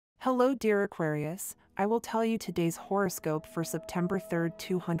Hello, dear Aquarius. I will tell you today's horoscope for September 3rd,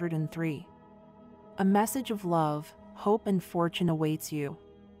 203. A message of love, hope, and fortune awaits you.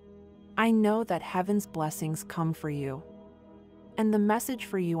 I know that heaven's blessings come for you. And the message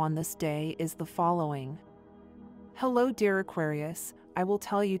for you on this day is the following. Hello, dear Aquarius. I will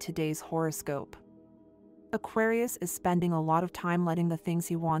tell you today's horoscope. Aquarius is spending a lot of time letting the things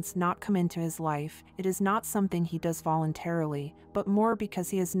he wants not come into his life. It is not something he does voluntarily, but more because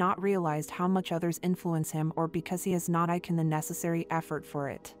he has not realized how much others influence him or because he has not taken the necessary effort for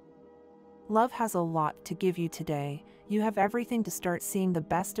it. Love has a lot to give you today. You have everything to start seeing the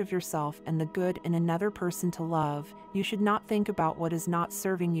best of yourself and the good in another person to love. You should not think about what is not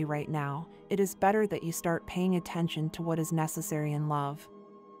serving you right now. It is better that you start paying attention to what is necessary in love.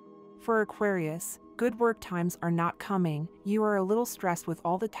 For Aquarius, good work times are not coming. You are a little stressed with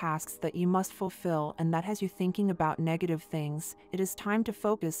all the tasks that you must fulfill, and that has you thinking about negative things. It is time to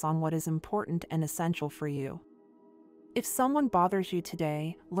focus on what is important and essential for you. If someone bothers you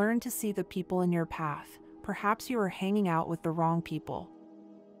today, learn to see the people in your path. Perhaps you are hanging out with the wrong people.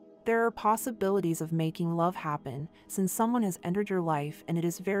 There are possibilities of making love happen, since someone has entered your life, and it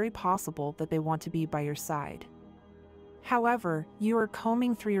is very possible that they want to be by your side. However, you are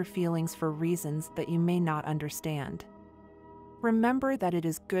combing through your feelings for reasons that you may not understand. Remember that it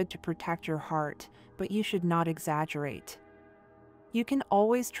is good to protect your heart, but you should not exaggerate. You can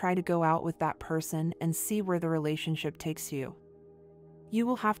always try to go out with that person and see where the relationship takes you. You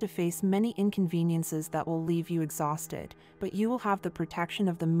will have to face many inconveniences that will leave you exhausted, but you will have the protection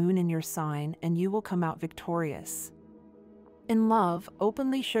of the moon in your sign and you will come out victorious. In love,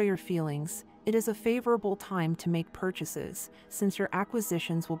 openly show your feelings. It is a favorable time to make purchases, since your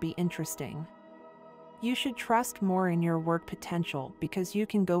acquisitions will be interesting. You should trust more in your work potential because you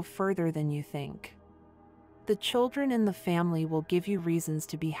can go further than you think. The children in the family will give you reasons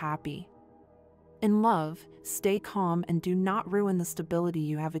to be happy. In love, stay calm and do not ruin the stability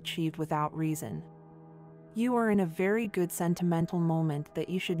you have achieved without reason. You are in a very good sentimental moment that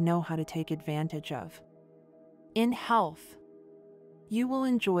you should know how to take advantage of. In health, you will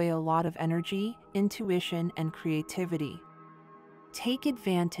enjoy a lot of energy, intuition, and creativity. Take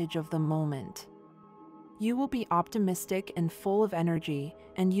advantage of the moment. You will be optimistic and full of energy,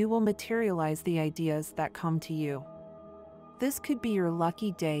 and you will materialize the ideas that come to you. This could be your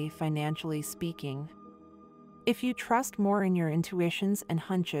lucky day financially speaking. If you trust more in your intuitions and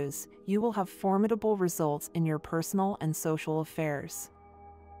hunches, you will have formidable results in your personal and social affairs.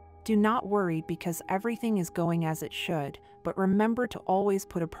 Do not worry because everything is going as it should, but remember to always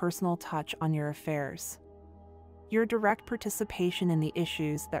put a personal touch on your affairs. Your direct participation in the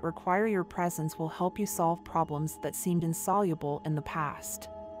issues that require your presence will help you solve problems that seemed insoluble in the past.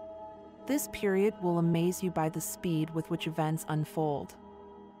 This period will amaze you by the speed with which events unfold.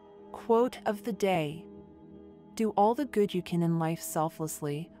 Quote of the day: do all the good you can in life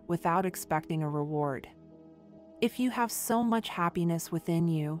selflessly, without expecting a reward. If you have so much happiness within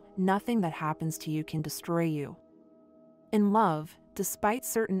you, nothing that happens to you can destroy you. In love, despite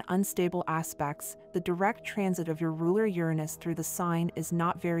certain unstable aspects, the direct transit of your ruler Uranus through the sign is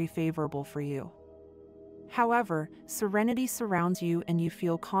not very favorable for you. However, serenity surrounds you and you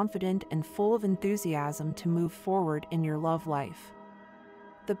feel confident and full of enthusiasm to move forward in your love life.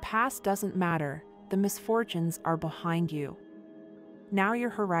 The past doesn't matter, the misfortunes are behind you. Now your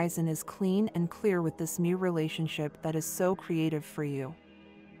horizon is clean and clear with this new relationship that is so creative for you.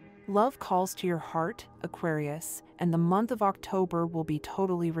 Love calls to your heart, Aquarius, and the month of October will be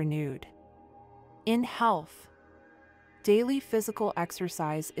totally renewed. In health, daily physical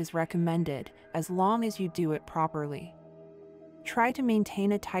exercise is recommended as long as you do it properly. Try to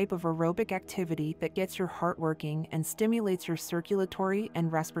maintain a type of aerobic activity that gets your heart working and stimulates your circulatory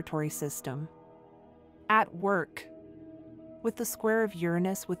and respiratory system. At work, with the square of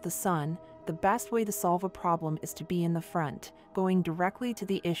Uranus with the Sun, the best way to solve a problem is to be in the front, going directly to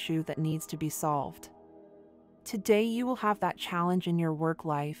the issue that needs to be solved. Today you will have that challenge in your work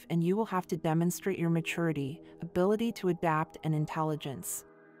life and you will have to demonstrate your maturity, ability to adapt, and intelligence.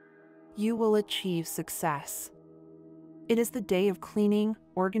 You will achieve success. It is the day of cleaning,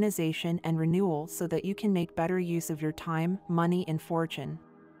 organization, and renewal so that you can make better use of your time, money, and fortune.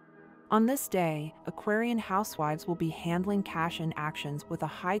 On this day, Aquarian housewives will be handling cash and actions with a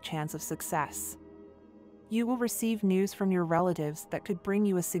high chance of success. You will receive news from your relatives that could bring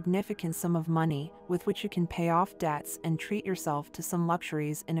you a significant sum of money with which you can pay off debts and treat yourself to some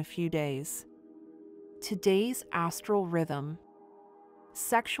luxuries in a few days. Today's astral rhythm.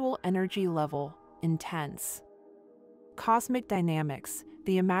 Sexual energy level, intense. Cosmic dynamics,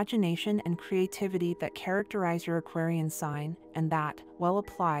 the imagination and creativity that characterize your Aquarian sign, and that, well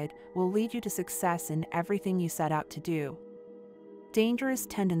applied, will lead you to success in everything you set out to do. Dangerous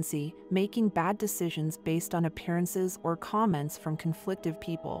tendency, making bad decisions based on appearances or comments from conflictive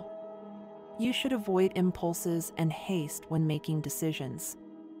people. You should avoid impulses and haste when making decisions.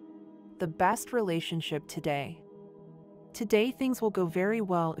 The best relationship today. Today things will go very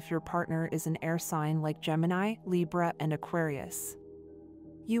well if your partner is an air sign like Gemini, Libra, and Aquarius.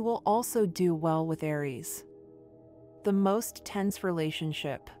 You will also do well with Aries. The most tense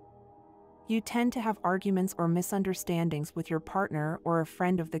relationship. You tend to have arguments or misunderstandings with your partner or a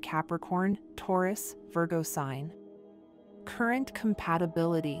friend of the Capricorn, Taurus, Virgo sign. Current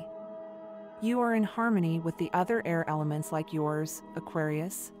compatibility. You are in harmony with the other air elements like yours,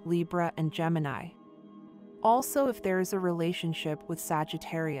 Aquarius, Libra, and Gemini. Also, if there is a relationship with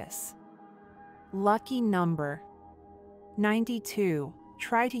Sagittarius. Lucky number 92.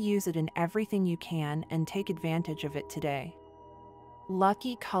 Try to use it in everything you can and take advantage of it today.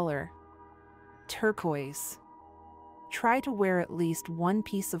 Lucky color turquoise. Try to wear at least one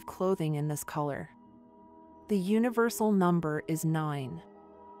piece of clothing in this color. The universal number is 9.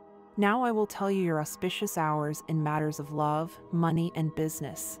 Now I will tell you your auspicious hours in matters of love, money, and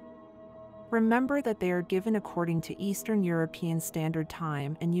business. Remember that they are given according to Eastern European Standard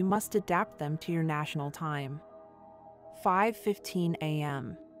Time and you must adapt them to your national time. 5:15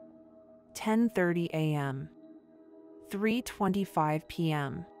 a.m. 10:30 a.m. 3:25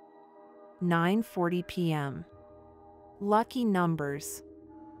 p.m. 9:40 p.m. Lucky numbers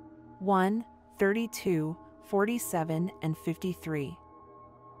 1, 32, 47, and 53.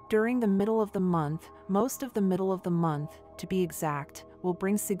 During the middle of the month, most of the middle of the month, to be exact, will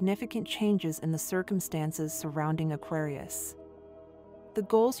bring significant changes in the circumstances surrounding Aquarius. The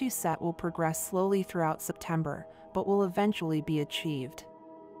goals you set will progress slowly throughout September, but will eventually be achieved.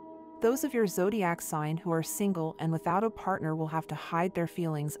 Those of your zodiac sign who are single and without a partner will have to hide their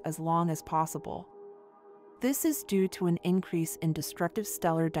feelings as long as possible. This is due to an increase in destructive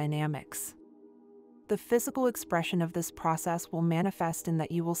stellar dynamics. The physical expression of this process will manifest in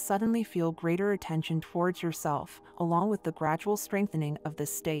that you will suddenly feel greater attention towards yourself, along with the gradual strengthening of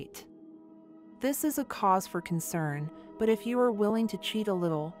this state. This is a cause for concern, but if you are willing to cheat a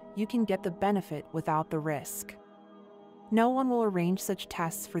little, you can get the benefit without the risk. No one will arrange such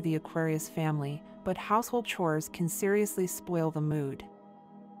tests for the Aquarius family, but household chores can seriously spoil the mood.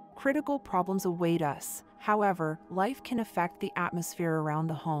 Critical problems await us, however, life can affect the atmosphere around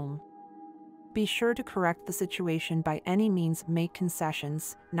the home. Be sure to correct the situation by any means, make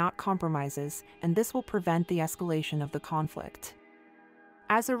concessions, not compromises, and this will prevent the escalation of the conflict.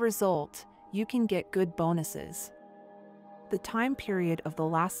 As a result, you can get good bonuses. The time period of the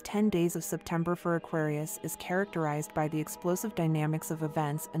last 10 days of September for Aquarius is characterized by the explosive dynamics of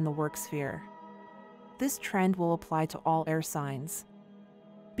events in the work sphere. This trend will apply to all air signs.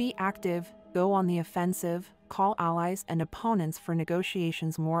 Be active, go on the offensive, call allies and opponents for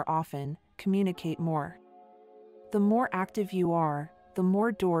negotiations more often, communicate more. The more active you are, the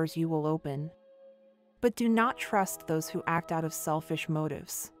more doors you will open. But do not trust those who act out of selfish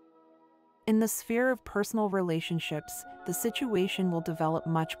motives. In the sphere of personal relationships, the situation will develop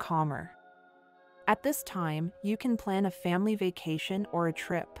much calmer. At this time, you can plan a family vacation or a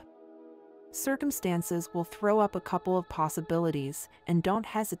trip. Circumstances will throw up a couple of possibilities, and don't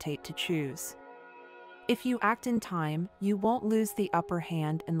hesitate to choose. If you act in time, you won't lose the upper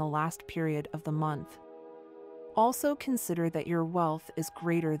hand in the last period of the month. Also consider that your wealth is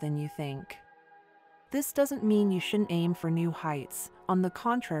greater than you think. This doesn't mean you shouldn't aim for new heights. On the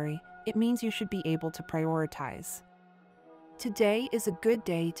contrary, it means you should be able to prioritize. Today is a good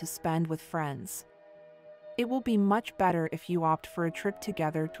day to spend with friends. It will be much better if you opt for a trip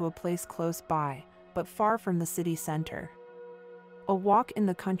together to a place close by, but far from the city center. A walk in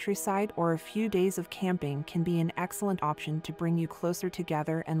the countryside or a few days of camping can be an excellent option to bring you closer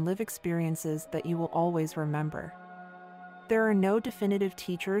together and live experiences that you will always remember. There are no definitive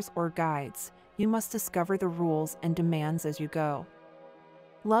teachers or guides. You must discover the rules and demands as you go.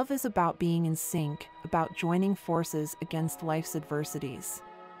 Love is about being in sync, about joining forces against life's adversities.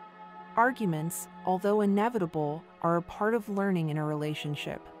 Arguments, although inevitable, are a part of learning in a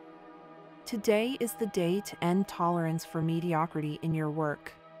relationship. Today is the day to end tolerance for mediocrity in your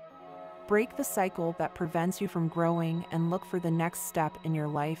work. Break the cycle that prevents you from growing and look for the next step in your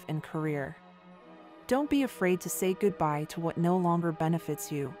life and career. Don't be afraid to say goodbye to what no longer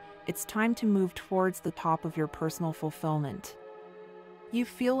benefits you. It's time to move towards the top of your personal fulfillment. You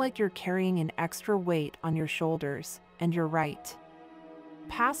feel like you're carrying an extra weight on your shoulders, and you're right.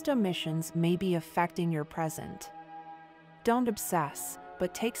 Past omissions may be affecting your present. Don't obsess,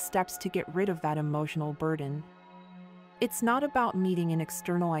 but take steps to get rid of that emotional burden. It's not about meeting an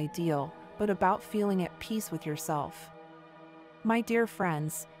external ideal, but about feeling at peace with yourself. My dear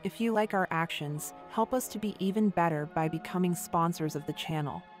friends, if you like our actions, help us to be even better by becoming sponsors of the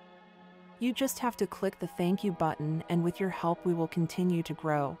channel. You just have to click the thank you button, and with your help we will continue to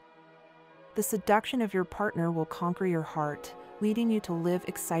grow. The seduction of your partner will conquer your heart, leading you to live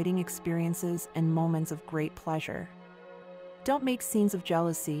exciting experiences and moments of great pleasure. Don't make scenes of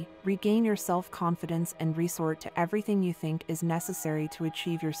jealousy, regain your self-confidence and resort to everything you think is necessary to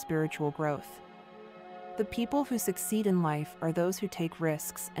achieve your spiritual growth. The people who succeed in life are those who take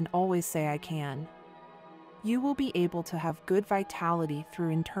risks and always say I can. You will be able to have good vitality through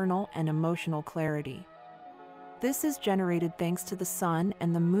internal and emotional clarity. This is generated thanks to the sun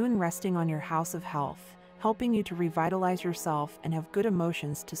and the moon resting on your house of health, helping you to revitalize yourself and have good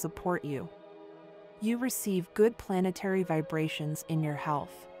emotions to support you. You receive good planetary vibrations in your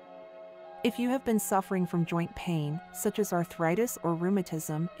health. If you have been suffering from joint pain, such as arthritis or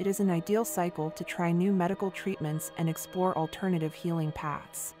rheumatism, it is an ideal cycle to try new medical treatments and explore alternative healing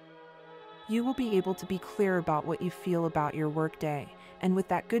paths. You will be able to be clear about what you feel about your workday, and with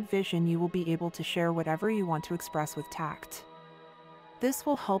that good vision you will be able to share whatever you want to express with tact. This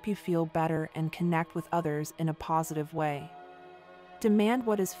will help you feel better and connect with others in a positive way. Demand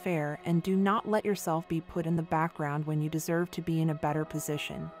what is fair and do not let yourself be put in the background when you deserve to be in a better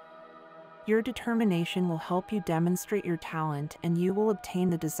position. Your determination will help you demonstrate your talent, and you will obtain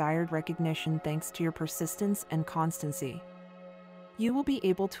the desired recognition thanks to your persistence and constancy. You will be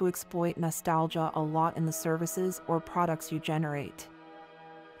able to exploit nostalgia a lot in the services or products you generate.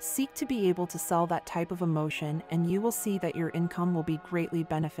 Seek to be able to sell that type of emotion, and you will see that your income will be greatly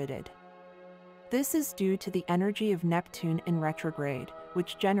benefited. This is due to the energy of Neptune in retrograde,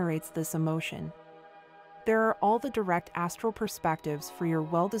 which generates this emotion. There are all the direct astral perspectives for your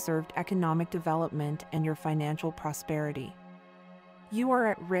well-deserved economic development and your financial prosperity. You are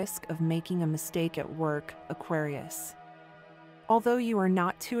at risk of making a mistake at work, Aquarius. Although you are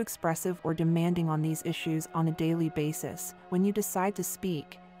not too expressive or demanding on these issues on a daily basis, when you decide to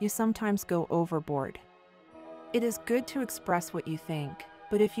speak, you sometimes go overboard. It is good to express what you think,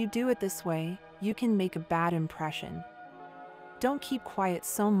 but if you do it this way, you can make a bad impression. Don't keep quiet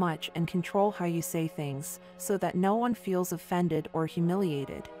so much and control how you say things, so that no one feels offended or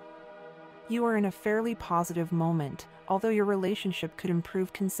humiliated. You are in a fairly positive moment, although your relationship could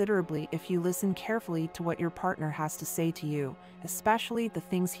improve considerably if you listen carefully to what your partner has to say to you, especially the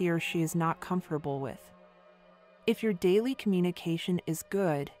things he or she is not comfortable with. If your daily communication is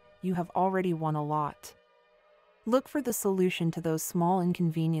good, you have already won a lot. Look for the solution to those small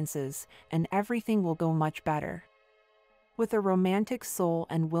inconveniences, and everything will go much better. With a romantic soul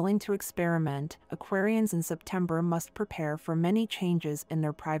and willing to experiment, Aquarians in September must prepare for many changes in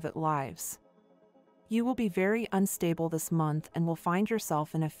their private lives. You will be very unstable this month and will find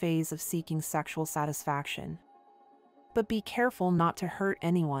yourself in a phase of seeking sexual satisfaction. But be careful not to hurt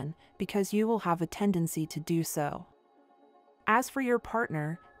anyone, because you will have a tendency to do so. As for your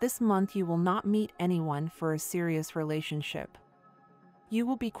partner, this month you will not meet anyone for a serious relationship. You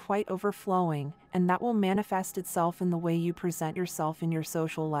will be quite overflowing, and that will manifest itself in the way you present yourself in your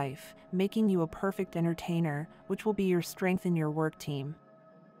social life, making you a perfect entertainer, which will be your strength in your work team.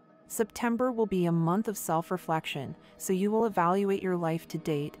 September will be a month of self-reflection, so you will evaluate your life to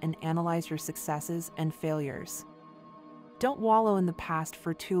date and analyze your successes and failures. Don't wallow in the past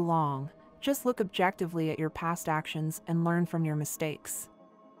for too long. Just look objectively at your past actions and learn from your mistakes.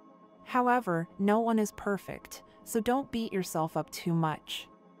 However, no one is perfect, so don't beat yourself up too much.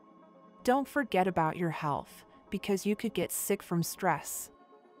 Don't forget about your health, because you could get sick from stress.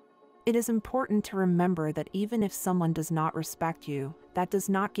 It is important to remember that even if someone does not respect you, that does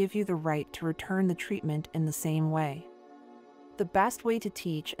not give you the right to return the treatment in the same way. The best way to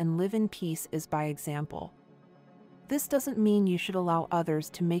teach and live in peace is by example. This doesn't mean you should allow others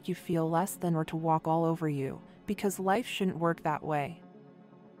to make you feel less than or to walk all over you, because life shouldn't work that way.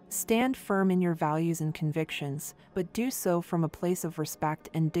 Stand firm in your values and convictions, but do so from a place of respect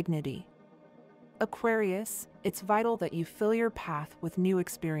and dignity. Aquarius, it's vital that you fill your path with new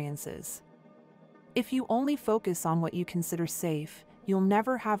experiences. If you only focus on what you consider safe, you'll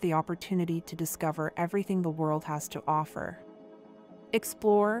never have the opportunity to discover everything the world has to offer.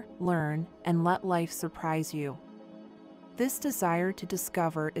 Explore, learn, and let life surprise you. This desire to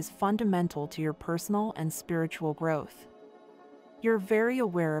discover is fundamental to your personal and spiritual growth. You're very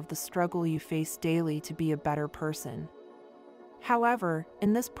aware of the struggle you face daily to be a better person. However,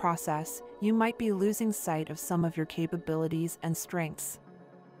 in this process, you might be losing sight of some of your capabilities and strengths.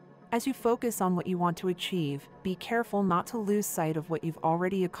 As you focus on what you want to achieve, be careful not to lose sight of what you've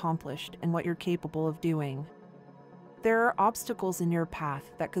already accomplished and what you're capable of doing. There are obstacles in your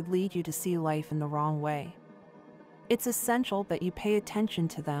path that could lead you to see life in the wrong way. It's essential that you pay attention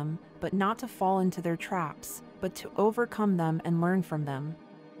to them, but not to fall into their traps, but to overcome them and learn from them.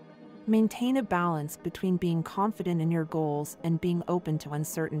 Maintain a balance between being confident in your goals and being open to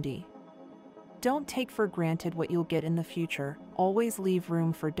uncertainty. Don't take for granted what you'll get in the future, always leave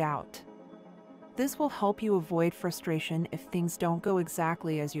room for doubt. This will help you avoid frustration if things don't go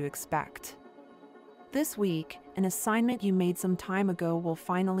exactly as you expect. This week, an assignment you made some time ago will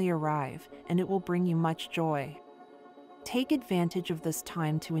finally arrive, and it will bring you much joy. Take advantage of this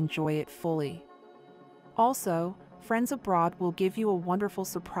time to enjoy it fully. Also, friends abroad will give you a wonderful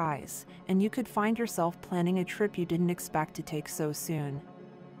surprise, and you could find yourself planning a trip you didn't expect to take so soon.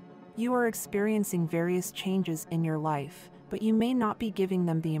 You are experiencing various changes in your life, but you may not be giving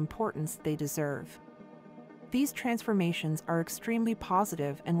them the importance they deserve. These transformations are extremely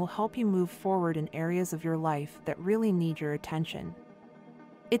positive and will help you move forward in areas of your life that really need your attention.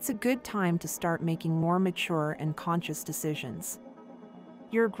 It's a good time to start making more mature and conscious decisions.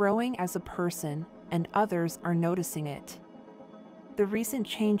 You're growing as a person, and others are noticing it. The recent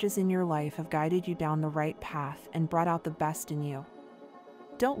changes in your life have guided you down the right path and brought out the best in you.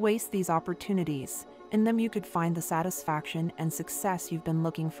 Don't waste these opportunities. In them you could find the satisfaction and success you've been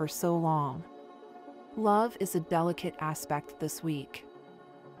looking for so long. Love is a delicate aspect this week.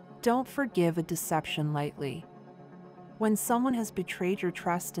 Don't forgive a deception lightly. When someone has betrayed your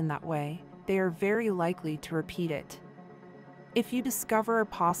trust in that way, they are very likely to repeat it. If you discover a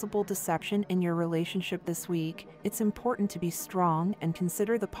possible deception in your relationship this week, it's important to be strong and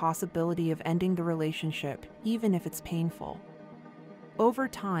consider the possibility of ending the relationship, even if it's painful. Over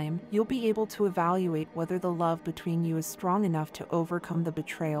time, you'll be able to evaluate whether the love between you is strong enough to overcome the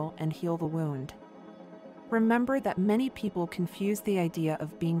betrayal and heal the wound. Remember that many people confuse the idea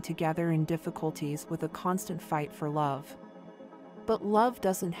of being together in difficulties with a constant fight for love. But love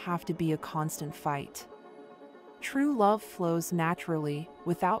doesn't have to be a constant fight. True love flows naturally,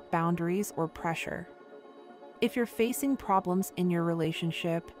 without boundaries or pressure. If you're facing problems in your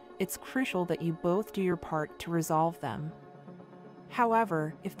relationship, it's crucial that you both do your part to resolve them.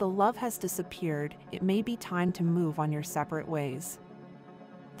 However, if the love has disappeared, it may be time to move on your separate ways.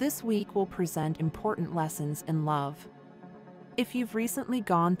 This week will present important lessons in love. If you've recently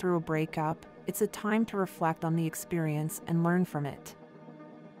gone through a breakup, it's a time to reflect on the experience and learn from it.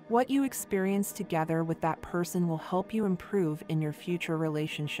 What you experience together with that person will help you improve in your future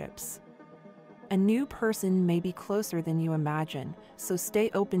relationships. A new person may be closer than you imagine, so stay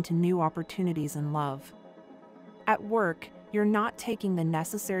open to new opportunities in love. At work, you're not taking the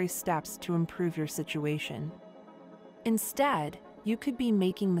necessary steps to improve your situation. Instead, you could be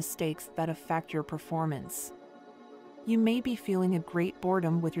making mistakes that affect your performance. You may be feeling a great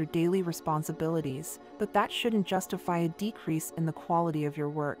boredom with your daily responsibilities, but that shouldn't justify a decrease in the quality of your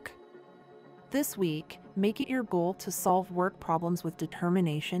work. This week, make it your goal to solve work problems with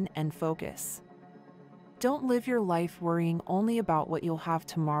determination and focus. Don't live your life worrying only about what you'll have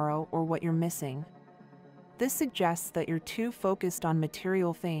tomorrow or what you're missing. This suggests that you're too focused on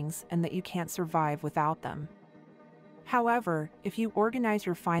material things and that you can't survive without them. However, if you organize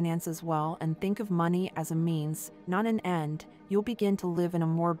your finances well and think of money as a means, not an end, you'll begin to live in a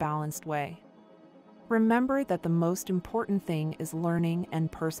more balanced way. Remember that the most important thing is learning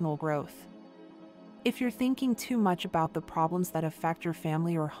and personal growth. If you're thinking too much about the problems that affect your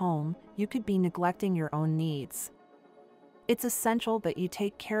family or home, you could be neglecting your own needs. It's essential that you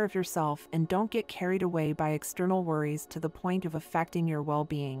take care of yourself and don't get carried away by external worries to the point of affecting your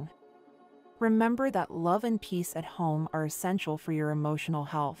well-being. Remember that love and peace at home are essential for your emotional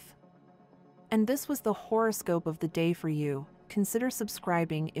health. And this was the horoscope of the day for you. Consider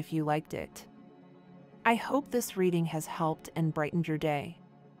subscribing if you liked it. I hope this reading has helped and brightened your day.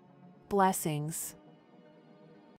 Blessings.